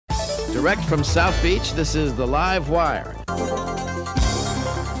Direct from South Beach, this is the Live Wire.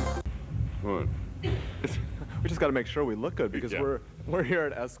 What? We just got to make sure we look good because we're here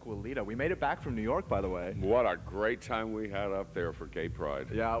at Esquilita. We made it back from New York, by the way. What a great time we had up there for Gay Pride.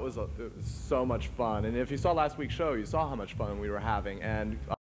 Yeah, it was so much fun. And if you saw last week's show, you saw how much fun we were having. And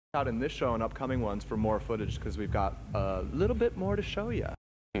out in this show and upcoming ones for more footage because we've got a little bit more to show you.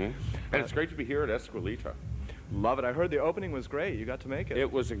 And it's great to be here at Esquilita. Love it. I heard the opening was great. You got to make it. It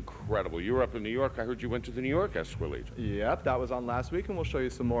was incredible. You were up in New York. I heard you went to the New York Esquilita. Yep, that was on last week, and we'll show you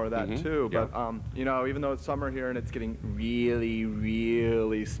some more of that too. But you know, even though it's summer here and it's getting really,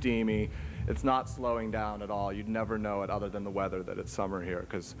 really steamy, it's not slowing down at all. You'd never know it other than the weather that it's summer here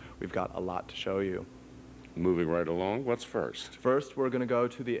because we've got a lot to show you. Moving right along, what's first? First, we're going to go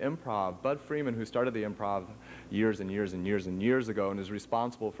to the Improv. Bud Freeman, who started the Improv years and years and years and years ago and is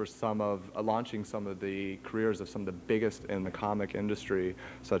responsible for launching some of the careers of some of the biggest in the comic industry,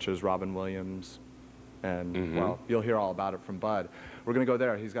 such as Robin Williams, and, well, you'll hear all about it from Bud. We're going to go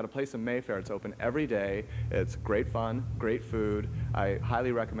there. He's got a place in Mayfair. It's open every day. It's great fun, great food. I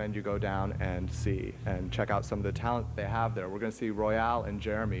highly recommend you go down and see and check out some of the talent they have there. We're going to see Royale and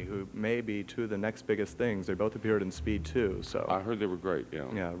Jeremy, who may be two of the next biggest things. They both appeared in Speed 2, so. I heard they were great, yeah.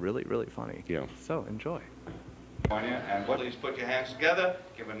 Yeah, really, really funny. Yeah. So, enjoy. And please put your hands together.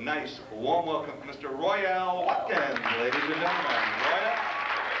 Give a nice, warm welcome to Mr. Royale Watkins, ladies and gentlemen. Royale.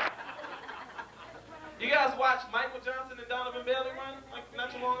 You guys watched Michael Johnson and Donovan Bailey run like not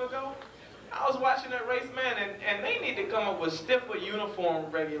too long ago? I was watching that race, man, and they need to come up with stiffer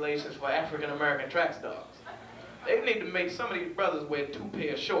uniform regulations for African-American track stars. They need to make some of these brothers wear 2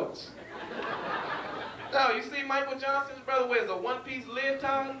 pair of shorts. No, you see Michael Johnson's brother wears a one-piece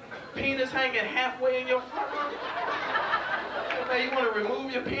leotard, penis hanging halfway in your front row. Now you want to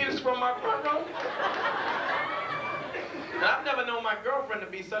remove your penis from my front row? Now, I've never known my girlfriend to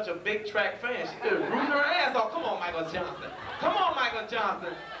be such a big track fan. She just rooting her ass off. Come on, Michael Johnson. Come on, Michael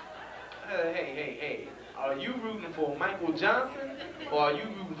Johnson. Hey. Are you rooting for Michael Johnson or are you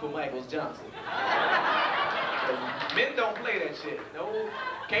rooting for Michael Johnson? Men don't play that shit. No,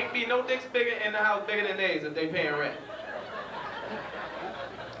 can't be no dicks bigger in the house bigger than theirs if they paying rent.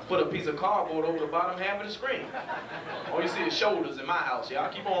 Put a piece of cardboard over the bottom half of the screen. All you see is shoulders in my house,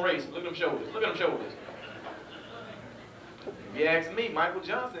 y'all. Keep on racing. Look at them shoulders. Look at them shoulders. If you ask me, Michael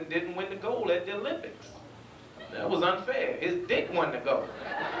Johnson didn't win the gold at the Olympics. That was unfair. His dick won the gold.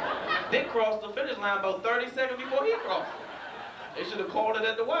 Dick crossed the finish line about 30 seconds before he crossed it. They should have called it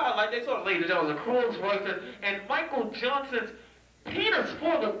at the wild like they saw. Ladies and gentlemen, the Rolls Royce and Michael Johnson's penis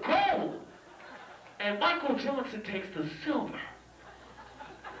for the gold. And Michael Johnson takes the silver.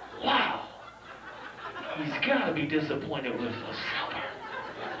 Wow. He's got to be disappointed with the silver.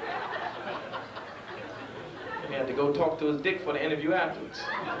 He had to go talk to his dick for the interview afterwards.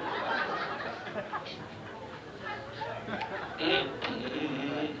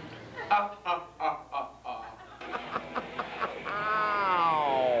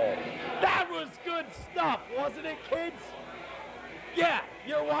 Ow! That was good stuff, wasn't it, kids? Yeah,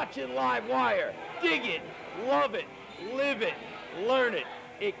 you're watching Live Wire. Dig it, love it, live it, learn it.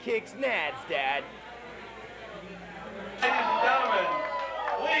 It kicks nads, Dad. Ladies and gentlemen,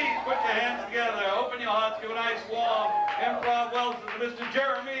 please put your hands together. Open your hearts. Give a nice warm improv welcome to Mr.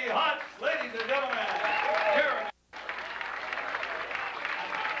 Jeremy Hutz. Ladies and gentlemen, Jeremy.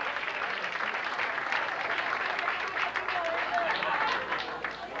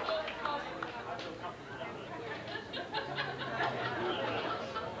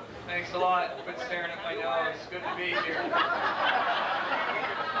 Thanks a lot. Quit staring at my nose. Good to be here.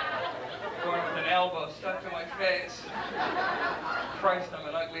 Going with an elbow stuck to my face. Christ, I'm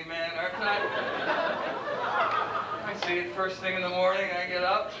an ugly man, aren't I? I see it first thing in the morning. I get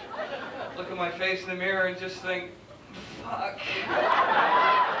up, look at my face in the mirror, and just think, fuck.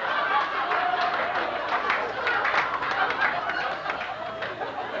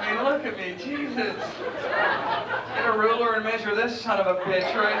 I mean, look at me, Jesus. Get a ruler and measure this son of a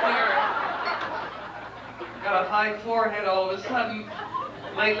bitch right here. Got a high forehead all of a sudden.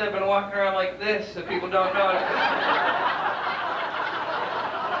 Lately I've been walking around like this, if people don't notice.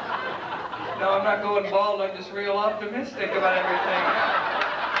 No, I'm not going bald, I'm just real optimistic about everything.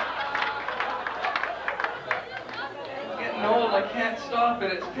 I'm getting old, I can't stop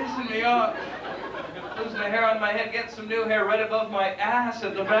it, it's pissing me off. Losing the hair on my head, getting some new hair right above my ass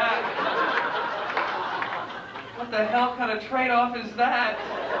at the back. What the hell kind of trade-off is that?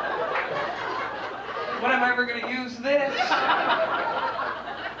 When am I ever going to use this?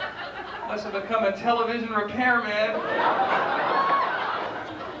 Unless I become a television repairman.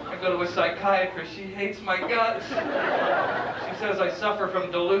 I go to a psychiatrist. She hates my guts. She says I suffer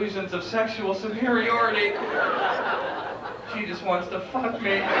from delusions of sexual superiority. She just wants to fuck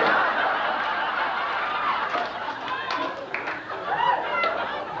me.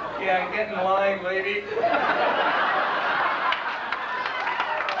 Yeah, get in line, lady.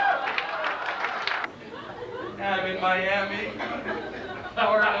 I'm in Miami,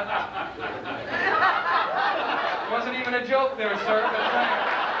 Florida. Wasn't even a joke there, sir, but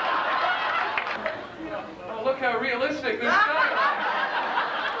thanks. Oh, look how realistic this skyline is.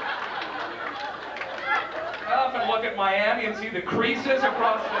 I often look at Miami and see the creases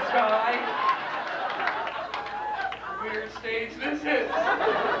across the sky. Weird stage this is.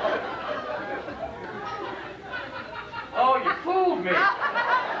 Oh, you fooled me. I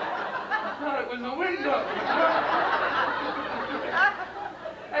thought it was a window.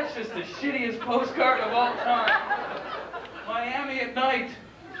 That's just the shittiest postcard of all time. Miami at night.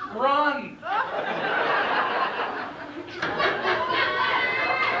 Run.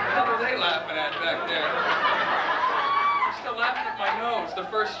 What are they laughing at back there? They're still laughing at my nose, the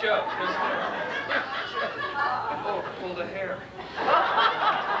first joke. Oh, pulled a hair.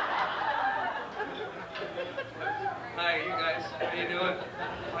 Hi, you guys. How you doing?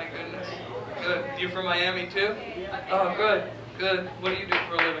 My goodness. Good. You from Miami too? Oh, good. Good. What do you do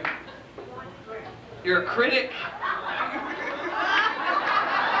for a living? You're a critic?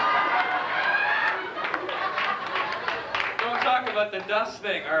 Don't talk about the dust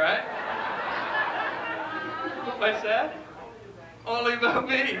thing, all right? What's that? Only about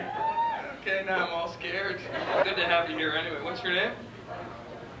me. Okay, now I'm all scared. Good to have you here anyway. What's your name?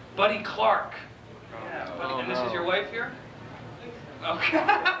 Buddy Clark. And this is your wife here? Okay.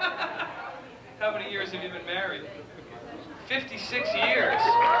 How many years have you been married? 56 years.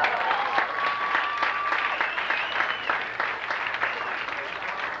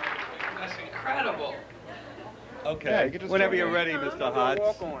 That's incredible. Okay, Yeah, you whenever you're ready, Mr. Hodge.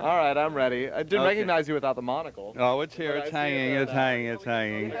 All right, I'm ready. I didn't recognize you without the monocle. Oh, it's here, But it's I see hanging, it, it's hanging, it's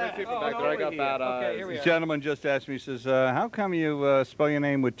hanging. I see it from back there. I got bad eyes. This gentleman just asked me, he says, how come you spell your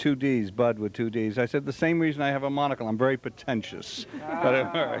name with 2 D's, Bud with 2 D's? I said, the same reason I have a monocle. I'm very pretentious. But it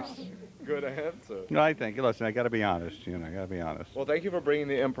works. Good answer. No, I think, listen, I got to be honest, you know, I got to be honest. Well, thank you for bringing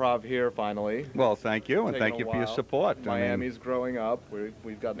the improv here finally. Well, thank you, and Taken thank a you for your while. support. I mean, Miami's growing up.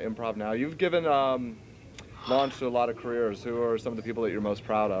 We've got an improv now. You've given launch to a lot of careers. Who are some of the people that you're most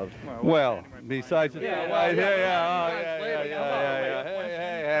proud of? well, besides, Hey.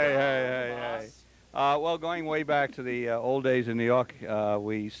 Well, going way back to the old days in New York,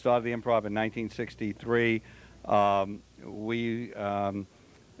 we started the improv in 1963. One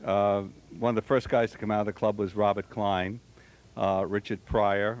of the first guys to come out of the club was Robert Klein, Richard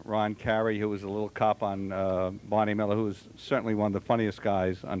Pryor, Ron Carey, who was a little cop on Barney Miller, who was certainly one of the funniest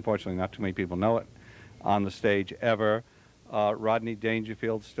guys. Unfortunately, not too many people know it on the stage ever. Rodney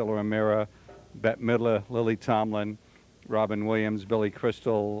Dangerfield, Stiller O'Meara, Bette Midler, Lily Tomlin, Robin Williams, Billy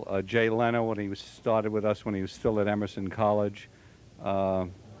Crystal, Jay Leno when he started with us when he was still at Emerson College,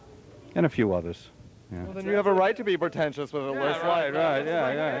 and a few others. Yeah. Well, then you have a right to be pretentious with a list. Right,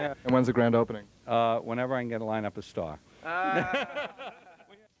 yeah. And when's the grand opening? Whenever I can get a line up a star.